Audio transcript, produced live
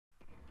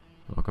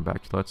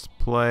back to let's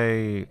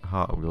play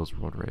Hot Wheels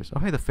Road Race. Oh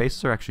hey, the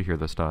faces are actually here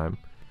this time.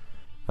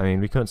 I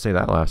mean, we couldn't say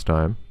that last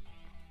time.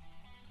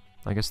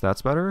 I guess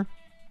that's better?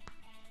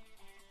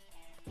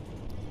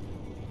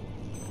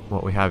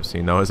 What we have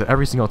seen, though, is that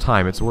every single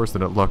time it's worse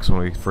than it looks when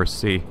we first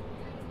see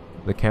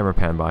the camera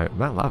pan by.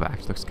 That lava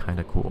actually looks kind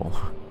of cool.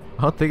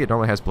 I don't think it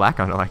normally has black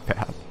on it like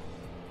that.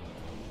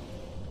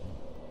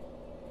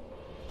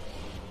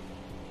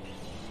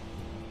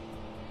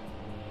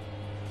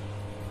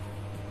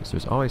 Because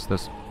there's always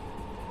this...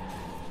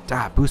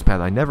 boost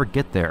pad. I never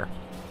get there.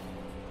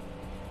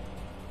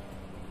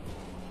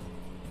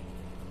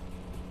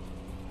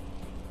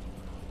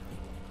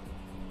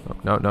 Oh,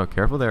 no, no,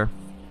 careful there.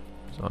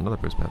 There's another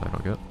boost pad I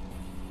don't get.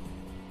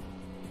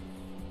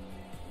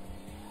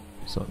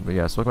 So, but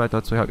yeah, so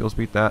that's how you'll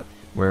beat that,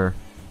 where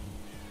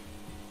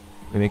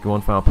we make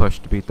one final push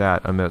to beat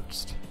that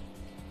amidst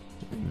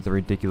the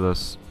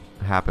ridiculous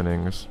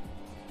happenings.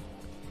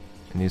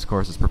 And these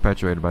courses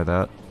perpetuated by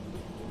that.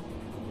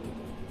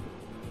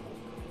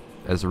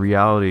 As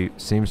reality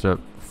seems to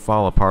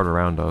fall apart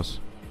around us.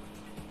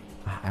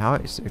 How I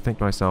think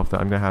to myself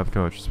that I'm going to have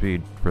too much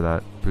speed for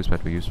that boost pad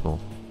to be useful.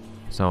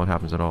 It's not what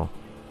happens at all.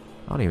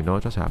 I don't even know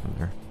what just happened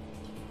there.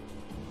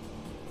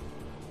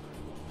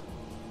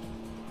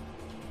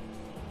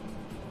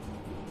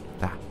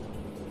 Ah.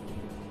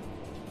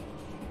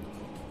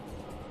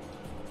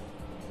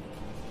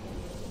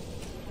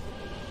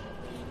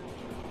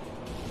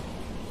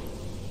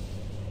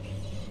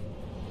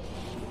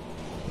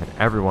 And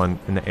everyone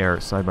in the air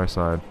side by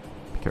side.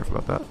 Be careful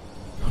about that.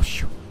 Oh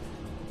shoot.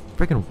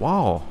 Freaking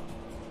wall.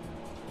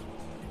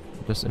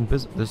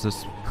 There's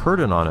this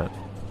curtain on it.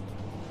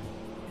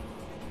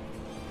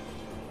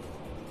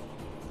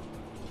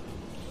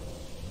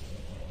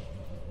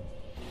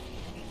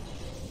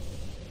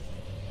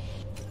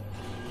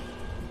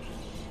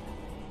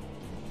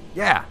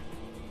 Yeah!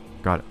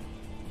 Got it.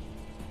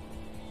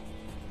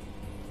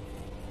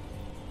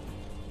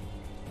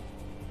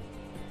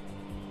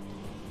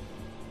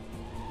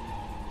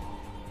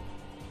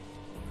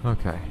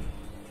 Okay.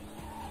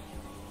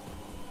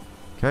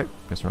 Okay,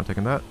 guess we're not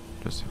taking that.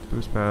 Just hit the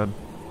boost pad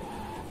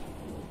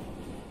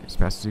as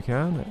fast as you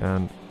can,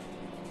 and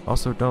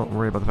also don't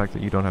worry about the fact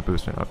that you don't have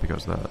boost now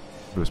because of that.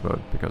 Boost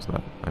mode, because of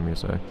that, I mean to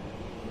say.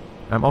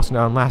 I'm also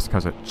now in last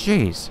because of it.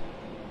 Jeez!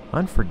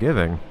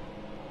 Unforgiving.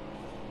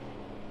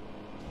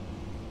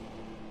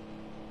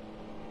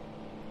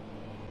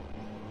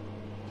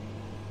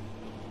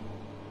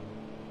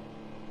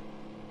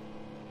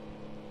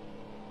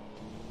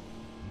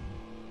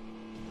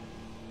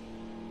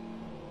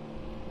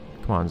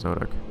 Come on,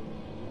 Zodic.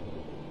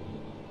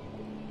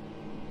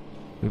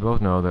 We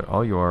both know that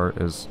all you are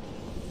is...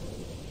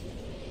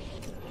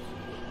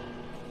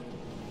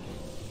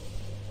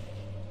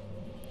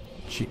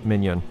 cheap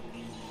minion.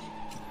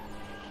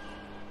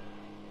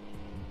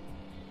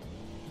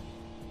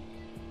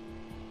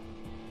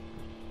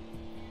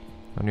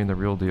 I mean the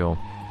real deal.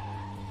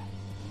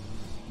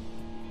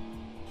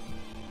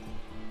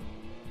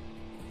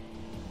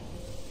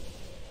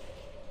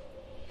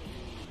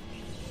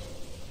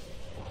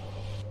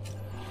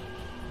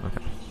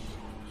 Okay.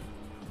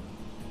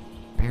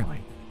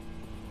 Barely.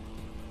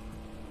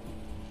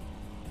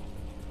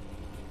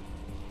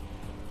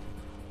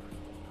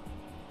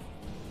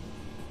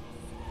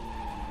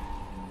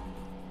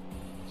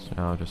 So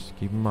now just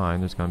keep in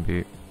mind there's gonna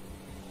be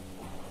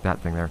that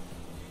thing there.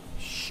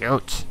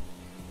 Shoot!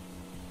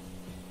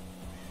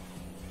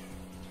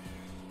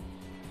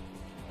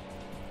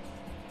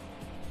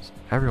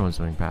 Everyone's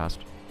zooming past.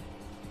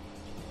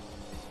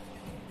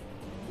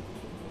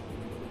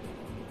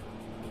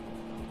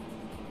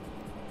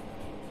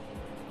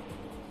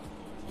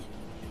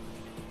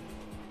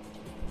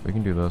 We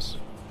can do this.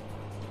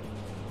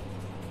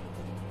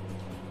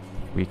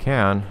 We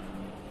can.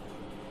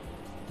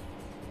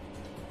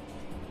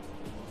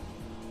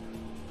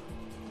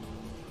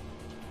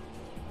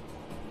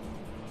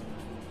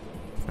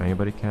 If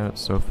anybody can, it's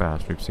so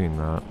fast. We've seen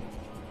that.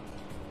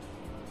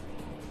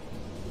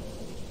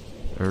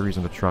 Every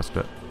reason to trust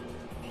it.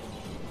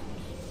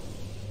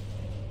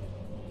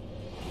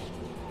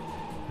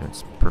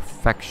 It's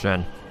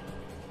perfection.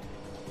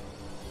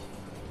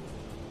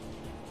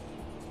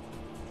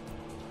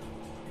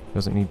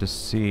 Doesn't need to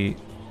see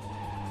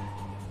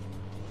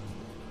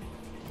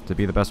to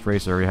be the best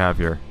racer we have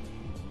here.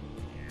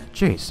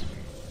 Jeez.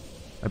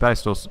 I bet I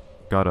still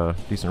got a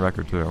decent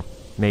record too.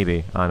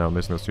 Maybe. I don't know,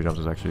 missing those two jumps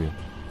is actually...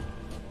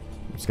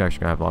 It's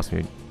actually gonna have lost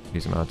me a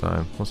decent amount of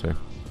time. We'll see.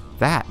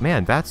 That!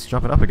 Man, that's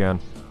jumping up again.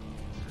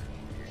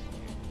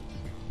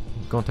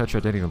 Going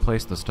Tetra didn't even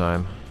place this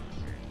time.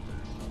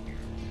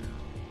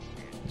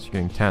 It's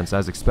getting tense,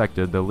 as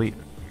expected. The lead...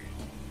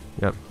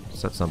 Yep,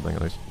 set something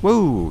at least.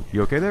 Woo!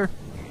 You okay there?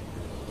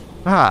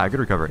 Ah, good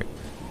recovery.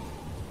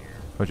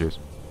 Oh jeez.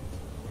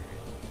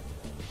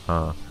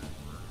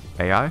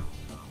 AI?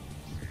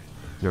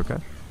 You okay?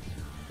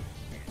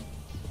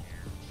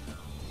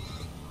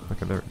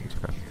 Okay, there, it's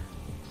okay.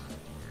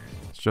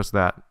 It's just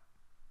that.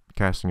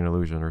 Casting an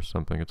illusion or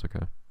something, it's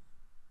okay.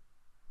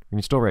 You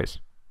can still race.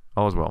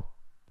 All is well.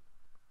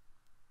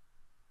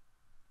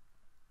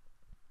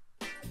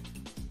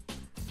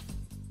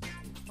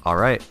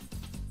 Alright.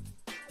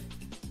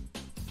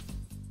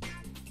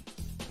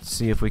 Let's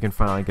see if we can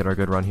finally get our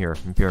good run here.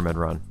 Pyramid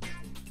run.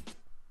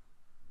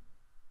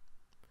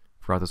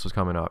 Forgot this was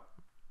coming up.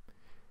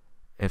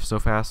 If So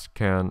Fast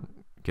can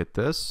get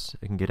this,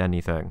 it can get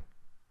anything.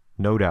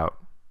 No doubt.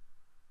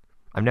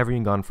 I've never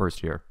even gone first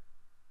here.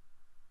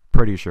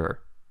 Pretty sure.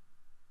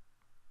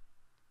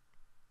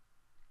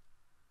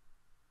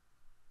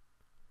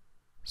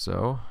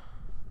 So,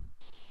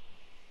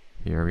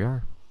 here we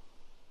are.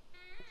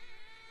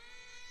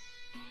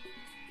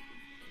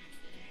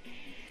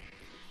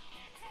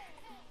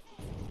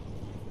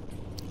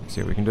 Let's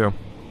see what we can do.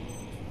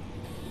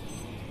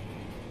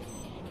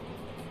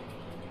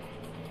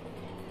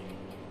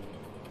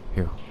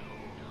 Here.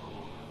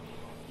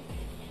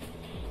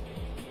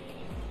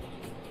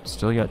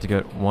 Still yet to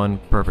get one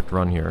perfect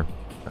run here.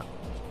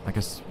 I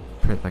guess,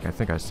 like I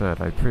think I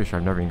said, I'm pretty sure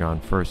I've never even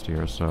gone first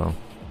here, so...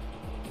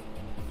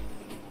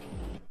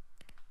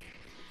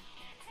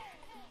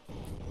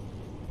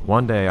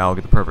 One day I'll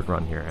get the perfect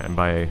run here, and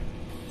by...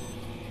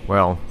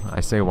 Well,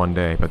 I say one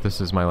day, but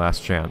this is my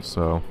last chance,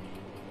 so...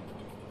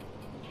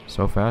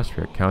 So Fast,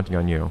 we're counting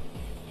on you.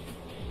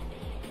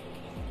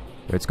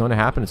 If it's going to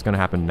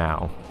happen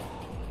now.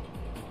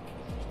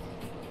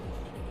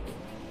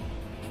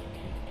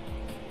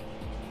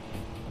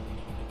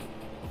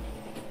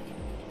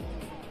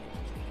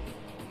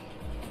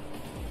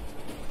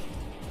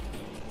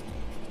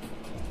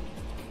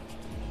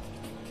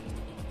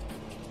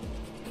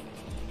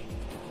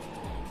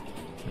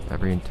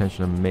 Every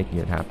intention of making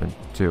it happen,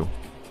 too.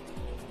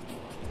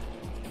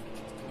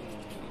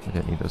 I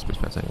didn't need those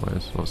boost pads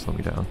anyways, so it'll slow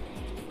me down.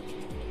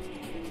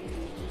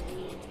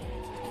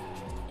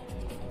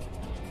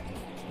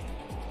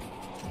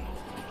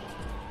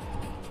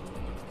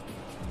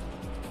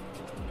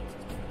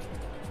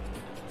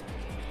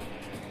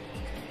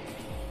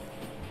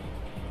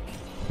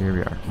 Here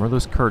we are. More of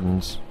those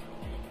curtains.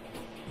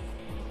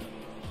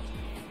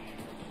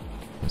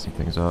 Messing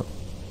things up.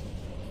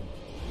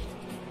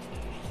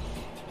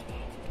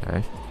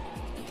 Okay.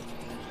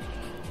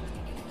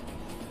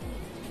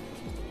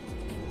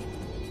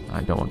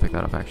 I don't want to pick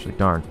that up, actually.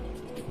 Darn.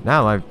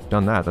 Now I've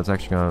done that, that's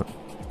actually gonna...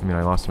 I mean,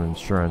 I lost some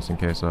insurance in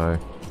case I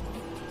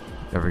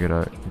ever get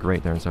a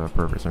great there instead of a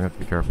perfect, so I'm gonna have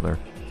to be careful there.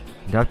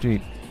 You have to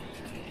be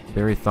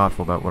very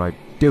thoughtful about what I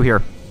do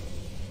here.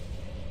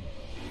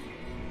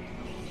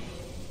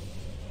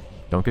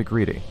 Don't get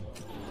greedy.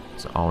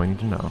 That's all I need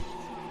to know.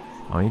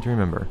 All I need to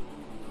remember.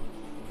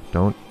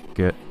 Don't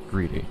get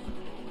greedy.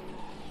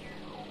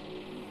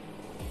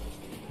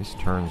 These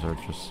turns are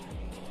just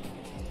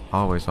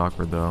always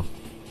awkward, though.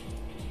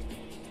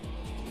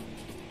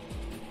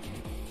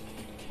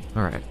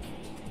 Alright.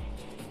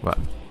 What?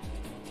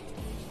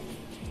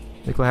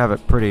 I think I have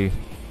it pretty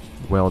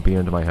well beat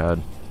into my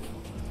head.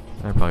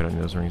 I probably don't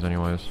need those rings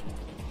anyways.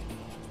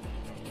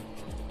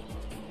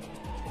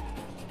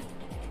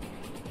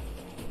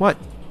 What?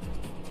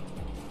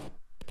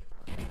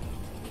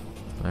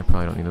 I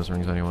probably don't need those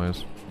rings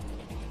anyways.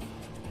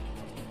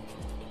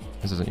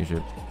 This isn't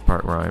usually a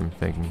part where I'm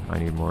thinking I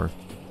need more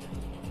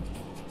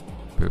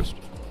boost.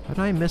 How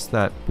did I miss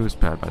that boost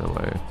pad, by the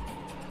way?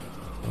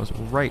 I was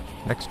right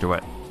next to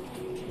it.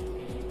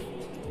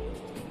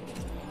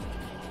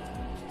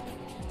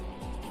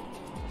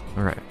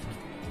 Alright.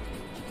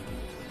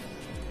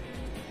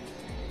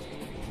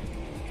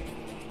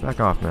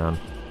 Back off, man.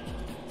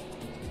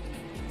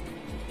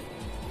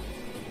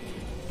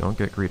 Don't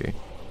get greedy.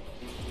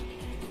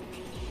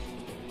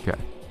 Okay.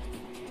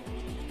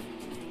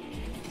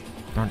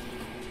 Darn.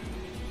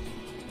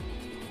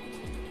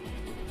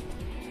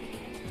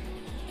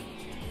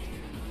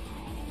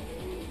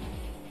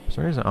 For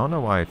some reason, I don't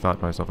know why I thought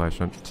to myself I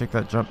should take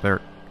that jump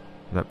there.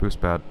 That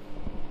boost pad.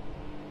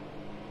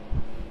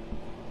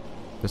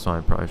 This one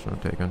I probably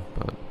shouldn't have taken,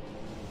 but...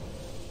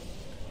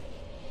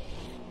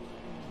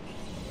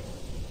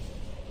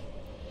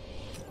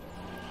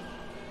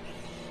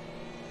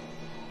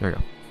 There we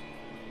go.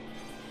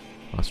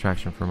 Lost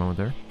traction for a moment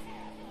there.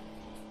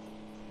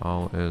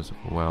 All is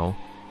well.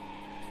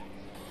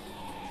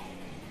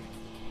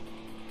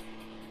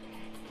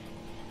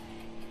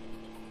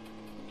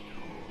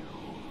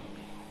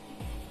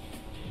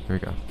 Here we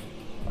go.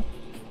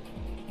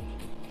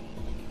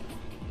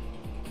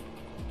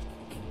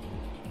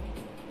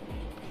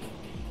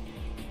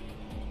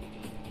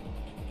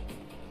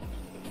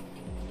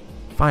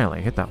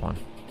 Finally, hit that one.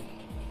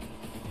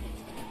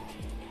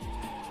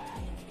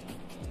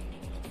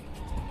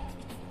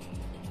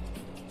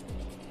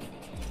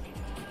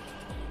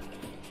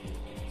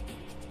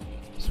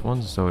 This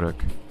one's Zodic.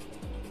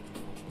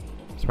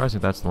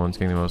 Surprisingly, that's the one that's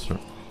getting the most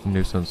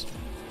nuisance.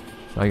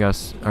 I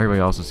guess everybody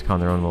else is on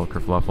their own little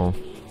kerfluffle.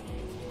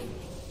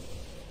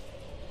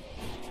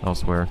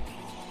 Elsewhere.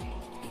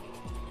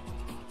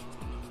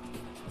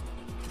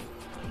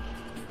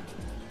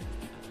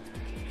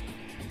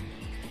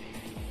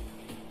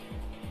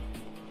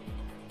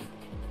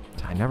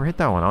 I never hit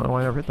that one. I don't know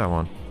why I never hit that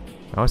one.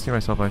 I always think to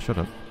myself I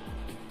shouldn't.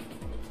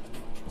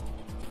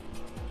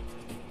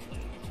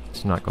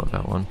 Let's not go with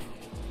that one.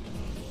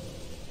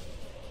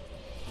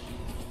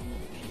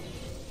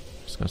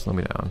 gonna slow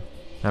me down.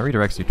 That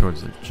redirects you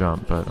towards the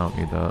jump, but I don't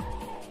need that.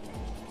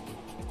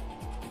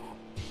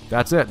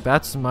 That's it.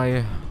 That's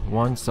my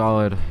one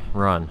solid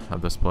run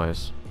of this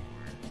place.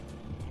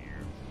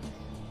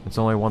 It's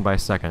only won by a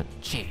second.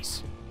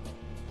 Jeez.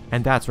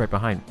 And that's right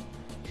behind.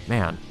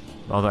 Man.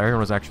 Although everyone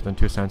was actually within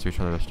 2 cents of each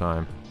other this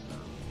time.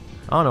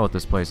 I don't know what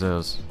this place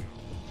is.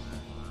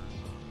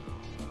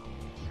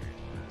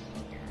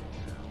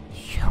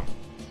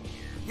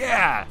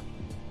 Yeah!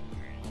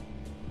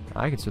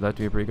 I consider that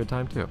to be a pretty good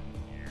time too.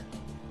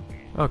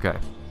 Okay.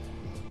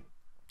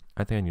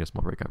 I think I need a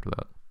small break after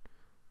that.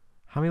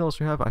 How many levels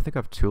do we have? I think I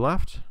have 2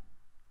 left.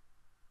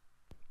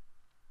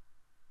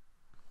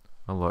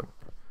 Oh look.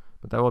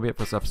 But that will be it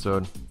for this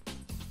episode.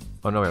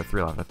 Oh no, we have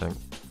 3 left, I think.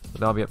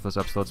 But that'll be it for this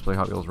episode. Let's play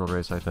Hot Wheels Road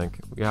Race, I think.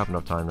 We have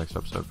enough time next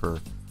episode for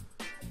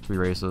 3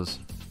 races.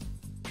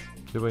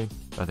 Do we?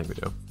 I think we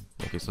do.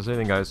 Okay, so see you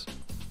then, guys.